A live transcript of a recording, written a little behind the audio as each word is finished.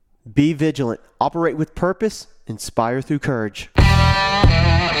Be vigilant, operate with purpose, inspire through courage.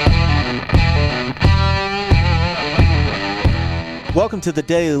 Welcome to the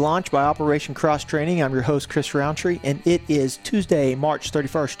Daily Launch by Operation Cross Training. I'm your host, Chris Roundtree, and it is Tuesday, March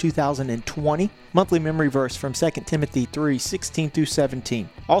 31st, 2020. Monthly memory verse from 2 Timothy 3, 16 through 17.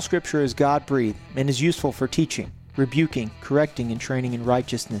 All scripture is God-breathed and is useful for teaching, rebuking, correcting, and training in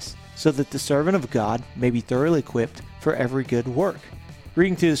righteousness, so that the servant of God may be thoroughly equipped for every good work.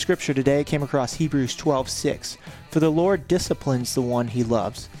 Reading through the scripture today, I came across Hebrews 12:6. For the Lord disciplines the one he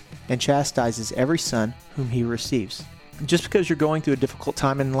loves, and chastises every son whom he receives. Just because you're going through a difficult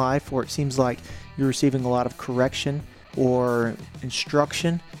time in life, or it seems like you're receiving a lot of correction or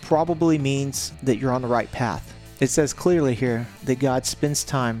instruction, probably means that you're on the right path. It says clearly here that God spends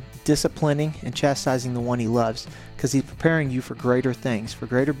time disciplining and chastising the one he loves because he's preparing you for greater things, for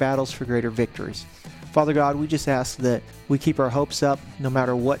greater battles, for greater victories. Father God, we just ask that we keep our hopes up no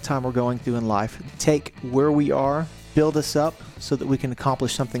matter what time we're going through in life. Take where we are, build us up so that we can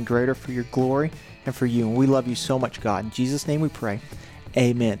accomplish something greater for your glory and for you. And we love you so much, God. In Jesus' name we pray.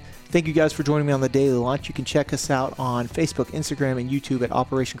 Amen. Thank you guys for joining me on the Daily Launch. You can check us out on Facebook, Instagram, and YouTube at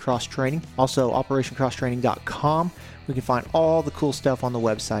Operation Cross Training. Also, OperationCrossTraining.com. We can find all the cool stuff on the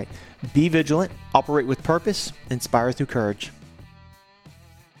website. Be vigilant, operate with purpose, inspire through courage.